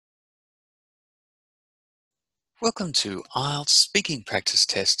Welcome to IELTS Speaking Practice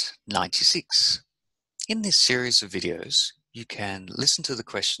Test 96. In this series of videos, you can listen to the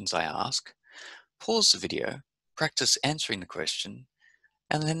questions I ask, pause the video, practice answering the question,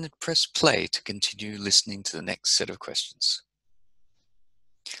 and then press play to continue listening to the next set of questions.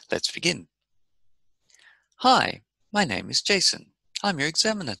 Let's begin. Hi, my name is Jason. I'm your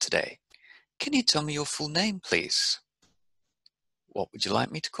examiner today. Can you tell me your full name, please? What would you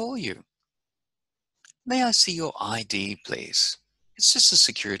like me to call you? May I see your ID, please? It's just a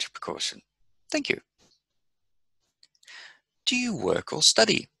security precaution. Thank you. Do you work or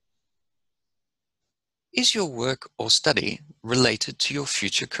study? Is your work or study related to your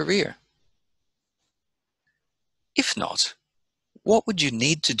future career? If not, what would you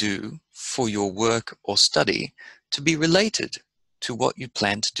need to do for your work or study to be related to what you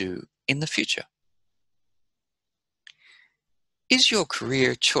plan to do in the future? Is your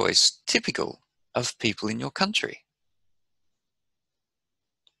career choice typical of people in your country?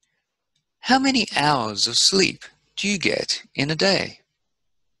 How many hours of sleep do you get in a day?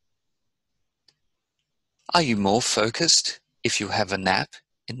 Are you more focused if you have a nap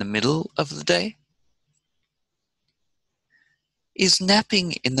in the middle of the day? Is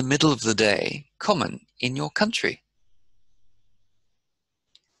napping in the middle of the day common in your country?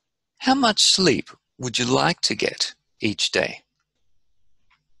 How much sleep would you like to get each day?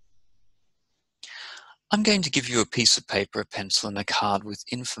 I'm going to give you a piece of paper, a pencil, and a card with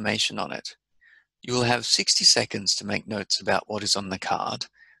information on it. You will have 60 seconds to make notes about what is on the card,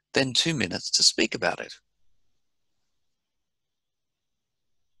 then 2 minutes to speak about it.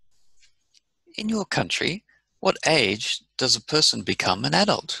 In your country, what age does a person become an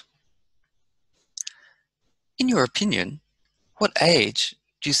adult? In your opinion, what age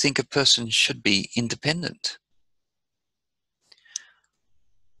do you think a person should be independent?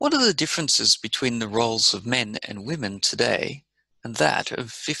 What are the differences between the roles of men and women today and that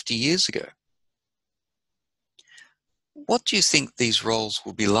of 50 years ago? What do you think these roles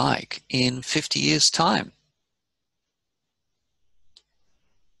will be like in 50 years' time?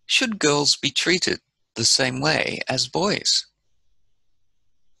 Should girls be treated the same way as boys?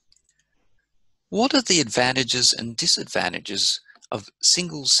 What are the advantages and disadvantages of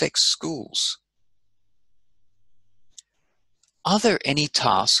single-sex schools? Are there any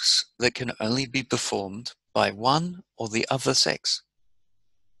tasks that can only be performed by one or the other sex?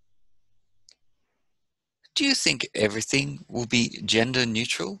 Do you think everything will be gender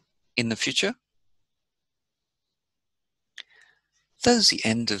neutral in the future? That is the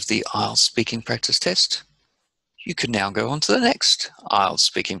end of the IELTS speaking practice test. You can now go on to the next IELTS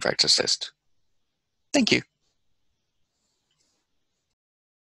speaking practice test. Thank you.